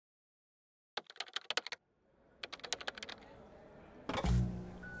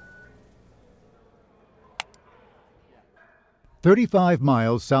35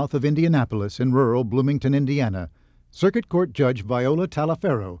 miles south of Indianapolis in rural Bloomington, Indiana, Circuit Court Judge Viola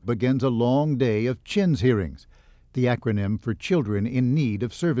Taliaferro begins a long day of CHINS hearings, the acronym for Children in Need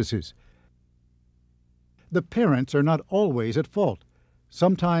of Services. The parents are not always at fault.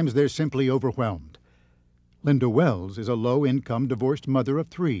 Sometimes they're simply overwhelmed. Linda Wells is a low-income divorced mother of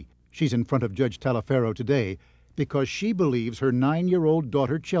 3. She's in front of Judge Taliaferro today because she believes her 9-year-old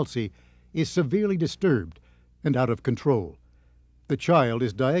daughter Chelsea is severely disturbed and out of control. The child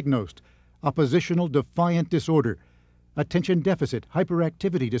is diagnosed oppositional defiant disorder, attention deficit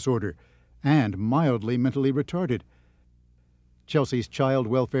hyperactivity disorder, and mildly mentally retarded. Chelsea's child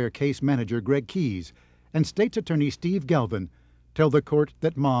welfare case manager Greg Keyes and State's Attorney Steve Galvin tell the court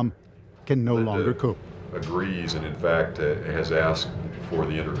that Mom can no longer cope. Agrees and in fact has asked for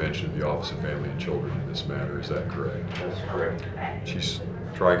the intervention of the Office of Family and Children in this matter. Is that correct? That's correct. She's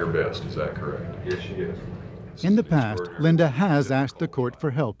trying her best. Is that correct? Yes, she is. In the past, Linda has asked the court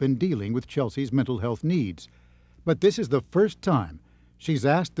for help in dealing with Chelsea's mental health needs. But this is the first time she's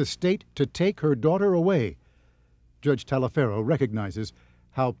asked the state to take her daughter away. Judge Taliaferro recognizes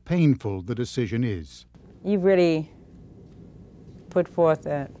how painful the decision is. You've really put forth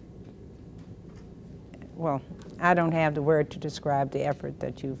well, I don't have the word to describe the effort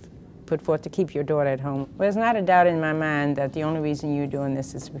that you've put forth to keep your daughter at home. Well, there's not a doubt in my mind that the only reason you're doing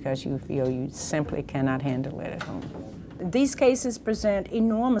this is because you feel you simply cannot handle it at home. These cases present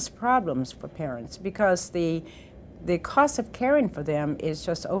enormous problems for parents because the cost of caring for them is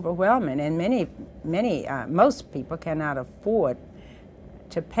just overwhelming, and most people cannot afford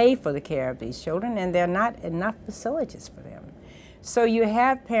to pay for the care of these children, and there are not enough facilities for them. So you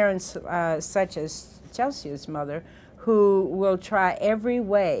have parents such as Chelsea's mother who will try every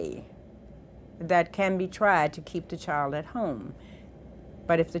way that can be tried to keep the child at home.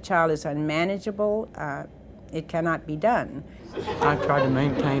 But if the child is unmanageable, it cannot be done. I tried to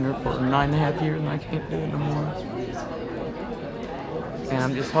maintain her for 9.5 years and I can't do it no more. And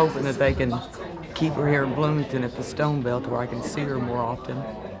I'm just hoping that they can keep her here in Bloomington at the Stone Belt where I can see her more often.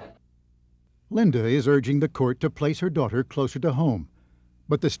 Linda is urging the court to place her daughter closer to home.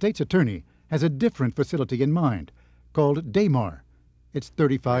 But the state's attorney has a different facility in mind, called Daymar. It's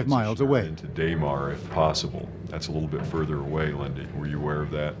 35 miles away. Into Daymar, if possible. That's a little bit further away, Linda. Were you aware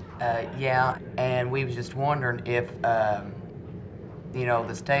of that? Yeah, and we was just wondering if, you know,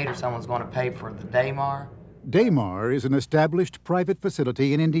 the state or someone's going to pay for the Daymar. Daymar is an established private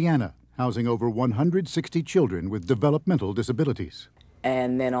facility in Indiana, housing over 160 children with developmental disabilities.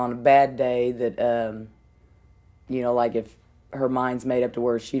 And then on a bad day that, you know, like if her mind's made up to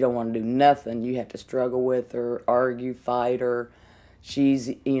where she don't want to do nothing, you have to struggle with her, argue, fight her. She's,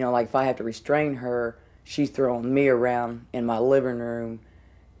 you know, like if I have to restrain her, she's throwing me around in my living room,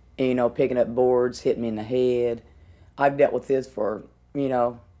 you know, picking up boards, hitting me in the head. I've dealt with this for, you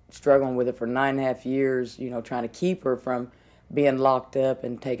know, struggling with it for 9.5 years, you know, trying to keep her from being locked up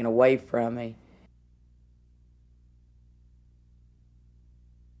and taken away from me.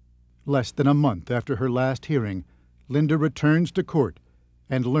 Less than a month after her last hearing, Linda returns to court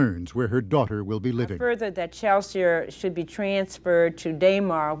and learns where her daughter will be living. Further, that Chelsea should be transferred to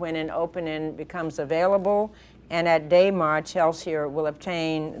Daymar when an opening becomes available, and at Daymar, Chelsea will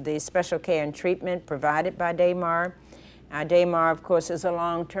obtain the special care and treatment provided by Daymar. Daymar, of course, is a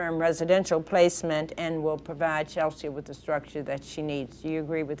long-term residential placement and will provide Chelsea with the structure that she needs. Do you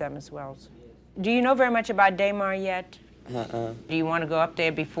agree with that, Ms. Wells? Do you know very much about Daymar yet? Do you want to go up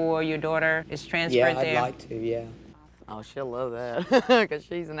there before your daughter is transferred there? Yeah, I'd like to, yeah. Oh, she'll love that, because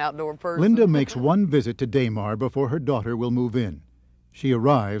she's an outdoor person. Linda makes one visit to Daymar before her daughter will move in. She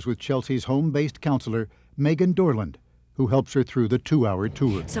arrives with Chelsea's home-based counselor, Megan Dorland, who helps her through the 2-hour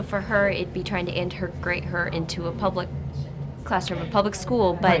tour. So for her, it'd be trying to integrate her into a public classroom, a public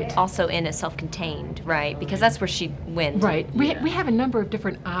school, but right. also in a self-contained, right? Because that's where she went. Right. We have a number of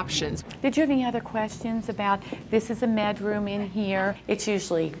different options. Did you have any other questions about, this is a med room in here. It's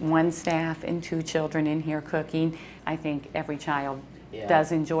usually 1 staff and 2 children in here cooking. I think every child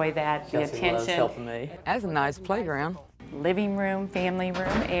does enjoy that, the attention. Loves helping me. That's a nice playground. Living room, family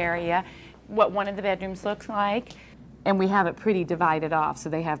room area, what one of the bedrooms looks like. And we have it pretty divided off, so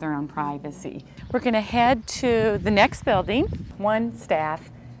they have their own privacy. We're going to head to the next building, 1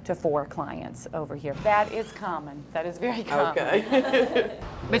 staff to 4 clients over here. That is common. That is very common. Okay.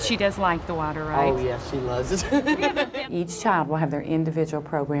 But she does like the water, right? Oh, yeah, she loves it. Each child will have their individual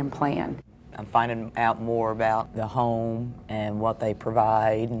program plan. I'm finding out more about the home and what they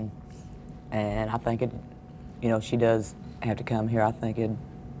provide, and I think it, you know, she does have to come here. I think it'd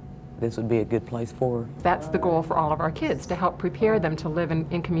this would be a good place for her. That's the goal for all of our kids, to help prepare them to live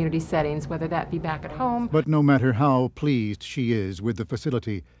in community settings, whether that be back at home. But no matter how pleased she is with the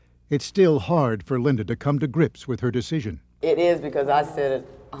facility, it's still hard for Linda to come to grips with her decision. It is, because I sit at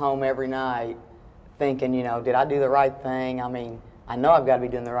home every night thinking, you know, did I do the right thing? I mean, I know I've got to be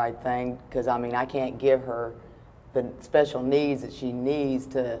doing the right thing, because, I mean, I can't give her the special needs that she needs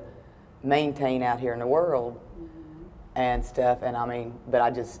to maintain out here in the world and stuff. And I mean, but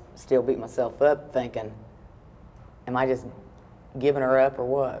I just still beat myself up thinking, am I just giving her up or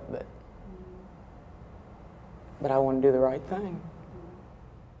what? But I want to do the right thing.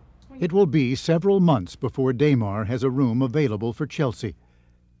 It will be several months before Damar has a room available for Chelsea.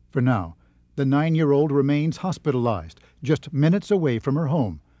 For now, the 9-year-old remains hospitalized, just minutes away from her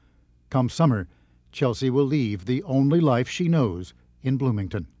home. Come summer, Chelsea will leave the only life she knows in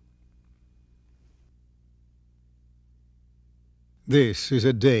Bloomington. This is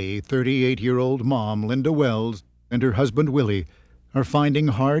a day 38-year-old mom Linda Wells and her husband Willie are finding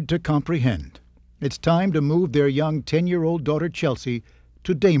hard to comprehend. It's time to move their young 10-year-old daughter Chelsea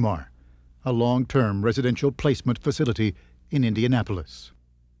to Damar, a long-term residential placement facility in Indianapolis.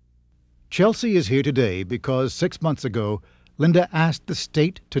 Chelsea is here today because 6 months ago, Linda asked the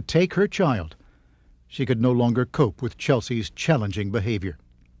state to take her child. She could no longer cope with Chelsea's challenging behavior.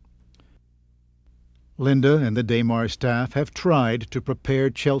 Linda and the Damar staff have tried to prepare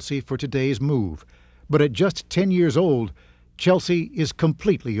Chelsea for today's move, but at just 10 years old, Chelsea is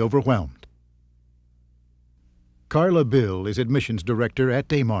completely overwhelmed. Carla Bill is admissions director at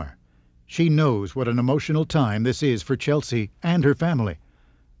Damar. She knows what an emotional time this is for Chelsea and her family,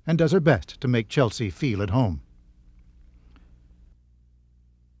 and does her best to make Chelsea feel at home.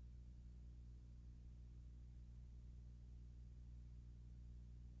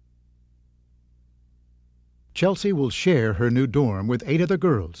 Chelsea will share her new dorm with 8 other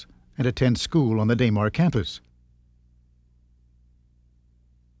girls and attend school on the Damar campus.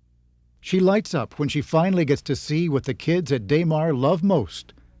 She lights up when she finally gets to see what the kids at Damar love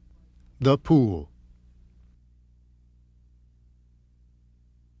most: the pool.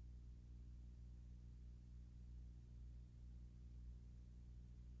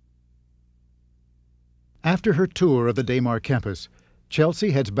 After her tour of the Damar campus,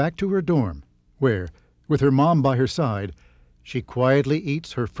 Chelsea heads back to her dorm, where, with her mom by her side, she quietly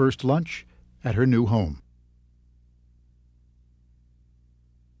eats her first lunch at her new home.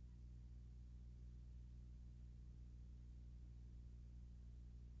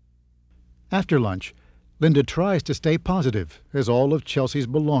 After lunch, Linda tries to stay positive as all of Chelsea's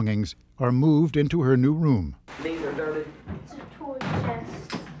belongings are moved into her new room. These are dirty. It's a toy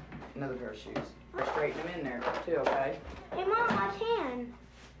chest. Another pair of shoes. I'll straighten them in there too, okay? Hey, Mom, I can.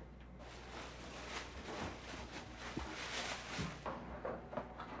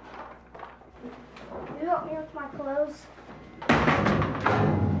 You help me with my clothes?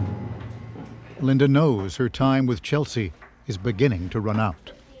 Linda knows her time with Chelsea is beginning to run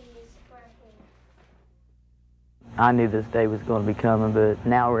out. I knew this day was going to be coming, but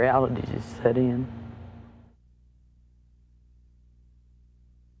now reality just set in.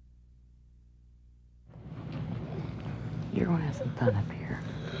 You're going to have some fun up here,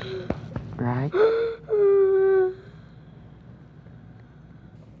 right?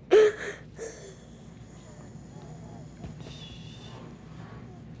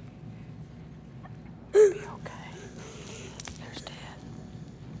 Be okay. There's Dad.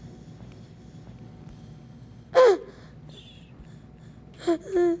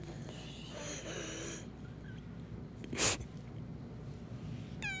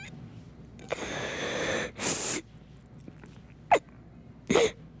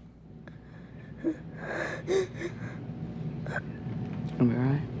 You'll be all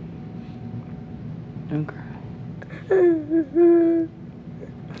right. Don't cry. Give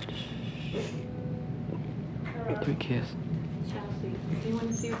me a kiss. Chelsea, do you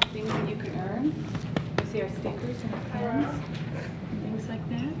want to see the things that you can earn? You see our stickers and our pens and things like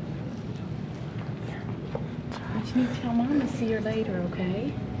that? But you need to tell Mom to see her later,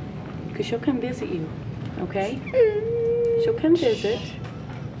 okay? Because she'll come visit you, okay? She'll come visit.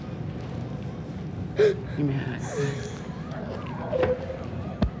 Give me a hug.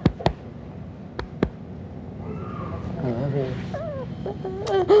 I love you.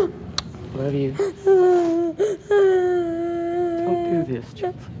 Love you. Don't do this,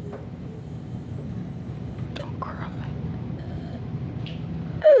 Chelsea. Don't cry.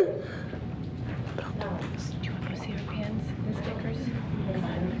 Don't do this. Do you want to see our pens and stickers? Come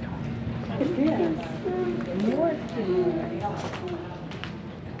on. Look at this. More pens.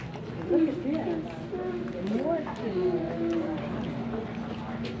 Look at this. More pens.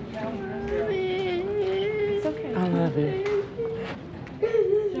 love you.